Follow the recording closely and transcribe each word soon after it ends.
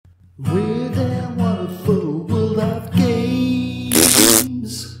We're that wonderful world of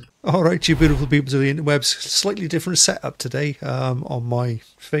games. Alright, you beautiful people of the interwebs, slightly different setup today on my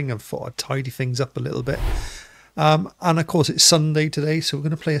thing. I thought I'd tidy things up a little bit. And of course it's Sunday today, so we're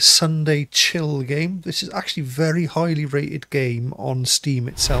going to play a Sunday chill game. This is actually a very highly rated game on Steam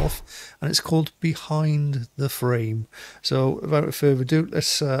itself, and it's called Behind the Frame. So without further ado,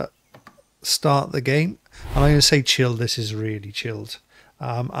 let's start the game. And I'm going to say chill, this is really chilled.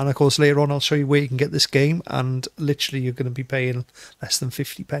 And of course later on I'll show you where you can get this game, and literally you're going to be paying less than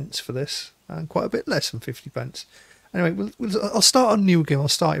 50 pence for this, and quite a bit less than 50 pence. Anyway, I'll start a new game. I'll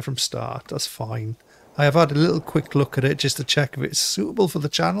start it from start, that's fine. I have had a little quick look at it just to check if it's suitable for the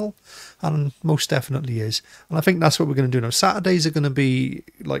channel, and most definitely is. And I think that's what we're going to do now. Saturdays are going to be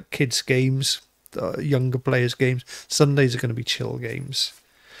like kids games, younger players games. Sundays are going to be chill games.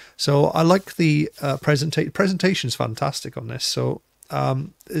 So I like the presentation's fantastic on this. So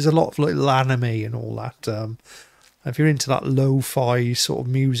there's a lot of little anime and all that. If you're into that lo-fi sort of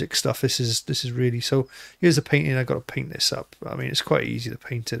music stuff, this is really. So here's the painting. I got to paint this up. I mean, it's quite easy to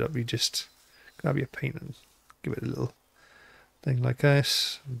paint it up. You just grab your paint and give it a little thing like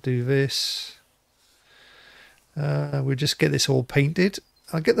this. Do this. We'll just get this all painted.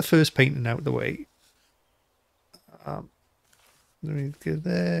 I'll get the first painting out of the way. Let me get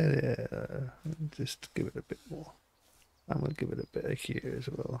there. Yeah. Just give it a bit more. And we'll give it a bit of here as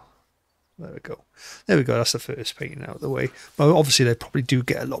well. There we go. There we go. That's the first painting out of the way. But obviously they probably do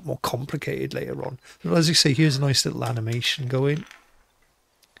get a lot more complicated later on. But as you see, here's a nice little animation going.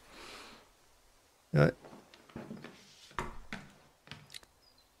 Right.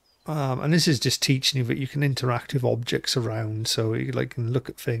 And this is just teaching you that you can interact with objects around, so you can look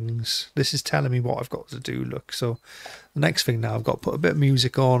at things. This is telling me what I've got to do. Look, so the next thing now, I've got to put a bit of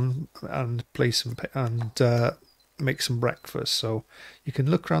music on and play some and make some breakfast. So you can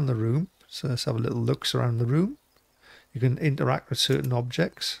look around the room. So let's have a little looks around the room. You can interact with certain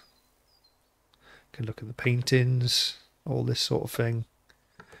objects. You can look at the paintings, all this sort of thing.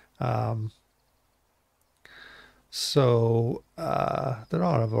 So there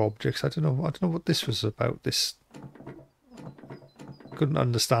are other objects. I don't know what this was about. This couldn't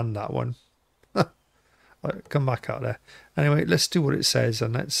understand that one. Right, come back out there. Anyway, let's do what it says,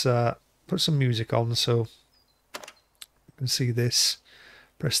 and let's put some music on so you can see this.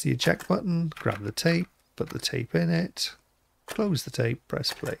 Press the eject button, grab the tape, put the tape in it, close the tape,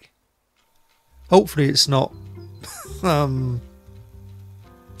 press play. Hopefully it's not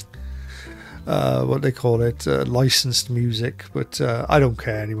what they call it, licensed music, but I don't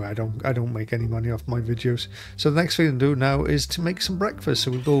care anyway. I don't make any money off my videos. So the next thing to do now is to make some breakfast.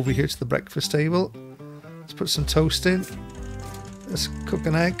 So we'll go over here to the breakfast table. Let's put some toast in. Let's cook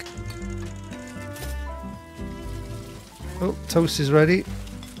an egg. Oh, toast is ready,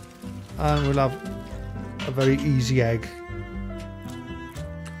 and we'll have a very easy egg.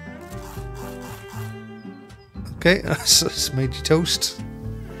 Okay, that's made your toast.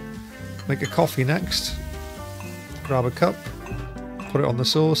 Make a coffee next. Grab a cup, put it on the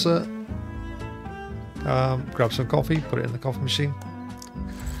saucer, grab some coffee, put it in the coffee machine.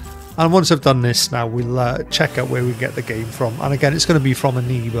 And once I've done this, now we'll check out where we get the game from. And again, it's going to be from a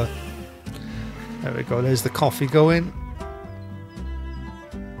neighbour. There we go, there's the coffee going.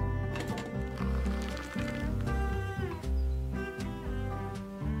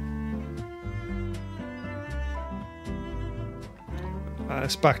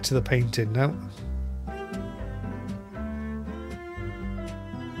 It's back to the painting now.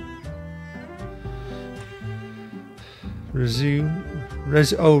 Resume.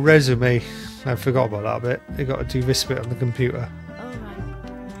 Resume. I forgot about that bit. You got to do this bit on the computer.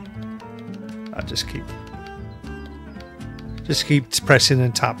 I just keep pressing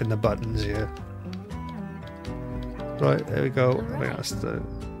and tapping the buttons here. Right, there we go. I think that's the.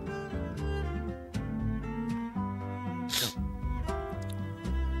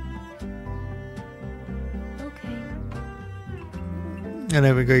 And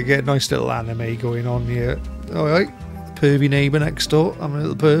there we go, you get a nice little anime going on here. Alright, pervy neighbour next door. I'm a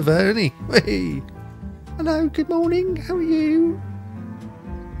little pervert, isn't he? Hey! Hello, good morning, how are you?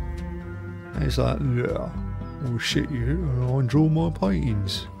 And he's like, yeah, oh shit, you, I enjoy my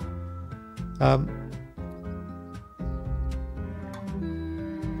paintings. I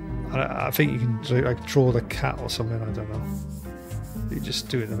think you can do, like, draw the cat or something, I don't know. You're just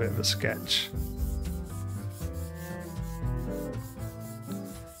doing a bit of a sketch.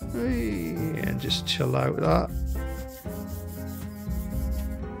 And just chill out that.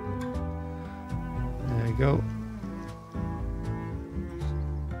 There we go.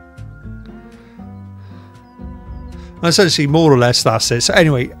 Essentially, more or less, that's it. So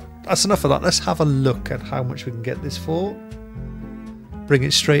anyway, that's enough of that. Let's have a look at how much we can get this for. Bring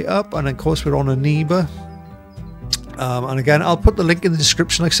it straight up, and of course we're on Aniba. And again, I'll put the link in the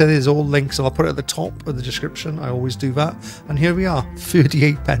description. Like I said, there's all links, and I'll put it at the top of the description. I always do that. And here we are,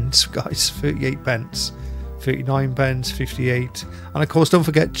 38 pence, guys, 38 pence. 39 pence, 58. And of course, don't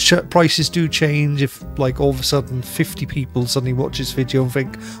forget, prices do change. If like all of a sudden 50 people suddenly watch this video and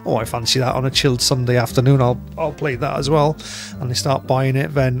think, oh, I fancy that on a chilled Sunday afternoon, I'll play that as well, and they start buying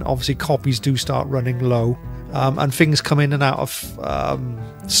it, then obviously copies do start running low. And things come in and out of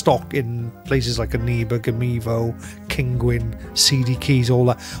stock in places like Aniba, Gamivo, Kinguin, CD Keys,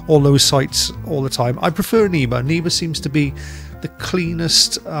 all those sites all the time. I prefer Aniba. Aniba seems to be the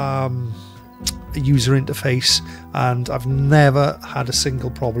cleanest user interface, and I've never had a single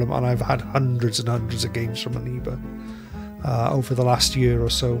problem, and I've had hundreds and hundreds of games from Aniba over the last year or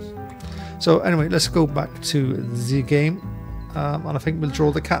so. So anyway, let's go back to the game, and I think we'll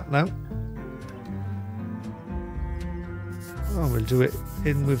draw the cat now. Oh, we'll do it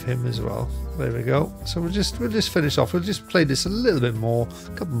in with him as well. There we go. So we'll just finish off. We'll just play this a little bit more,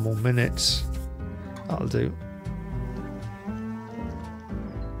 a couple more minutes. That'll do.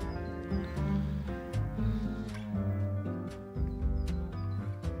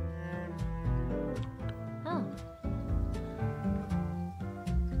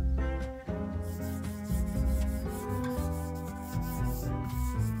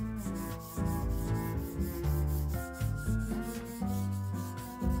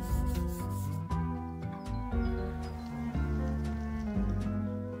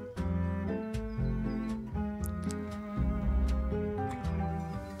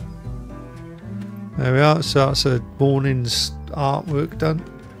 There we are. So that's a morning's artwork done.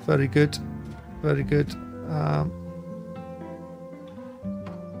 Very good. Very good. Right,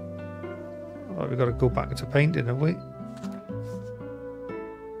 we've got to go back to painting, have we?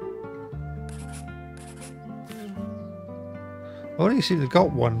 I only seem to have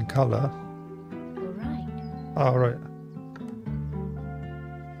got one colour. Oh, right.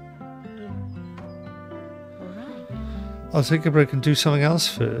 I'll take a break and do something else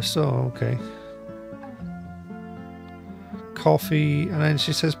first. Oh, okay. Coffee, and then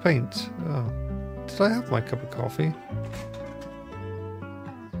she says paint. Oh, did I have my cup of coffee?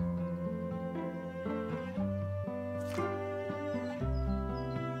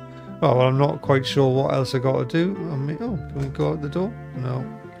 Oh, well, I'm not quite sure what else I got to do. I mean, oh, can we go out the door? No.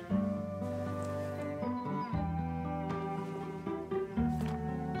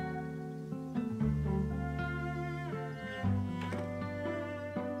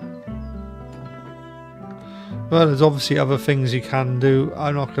 Well, there's obviously other things you can do.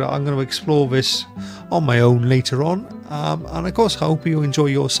 I'm going to explore this on my own later on. And of course, I hope you enjoy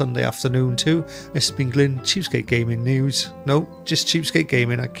your Sunday afternoon too. This has been Glyn, Cheapskate Gaming News. No, just Cheapskate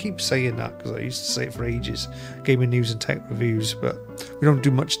Gaming. I keep saying that because I used to say it for ages. Gaming news and tech reviews, but we don't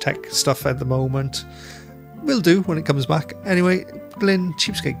do much tech stuff at the moment. We'll do when it comes back. Anyway, Glyn,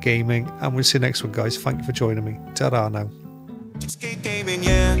 Cheapskate Gaming, and we'll see you next one, guys. Thank you for joining me. Ta-da now. Cheapskate Gaming,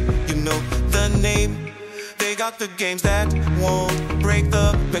 yeah, you know the name. They got the games that won't break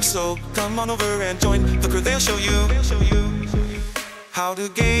the bank, so come on over and join the crew. They'll show you how to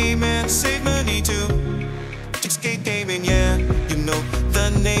game and save money too. Cheapskate Gaming, yeah, you know the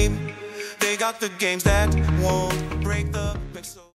name. They got the games that won't break the bank, so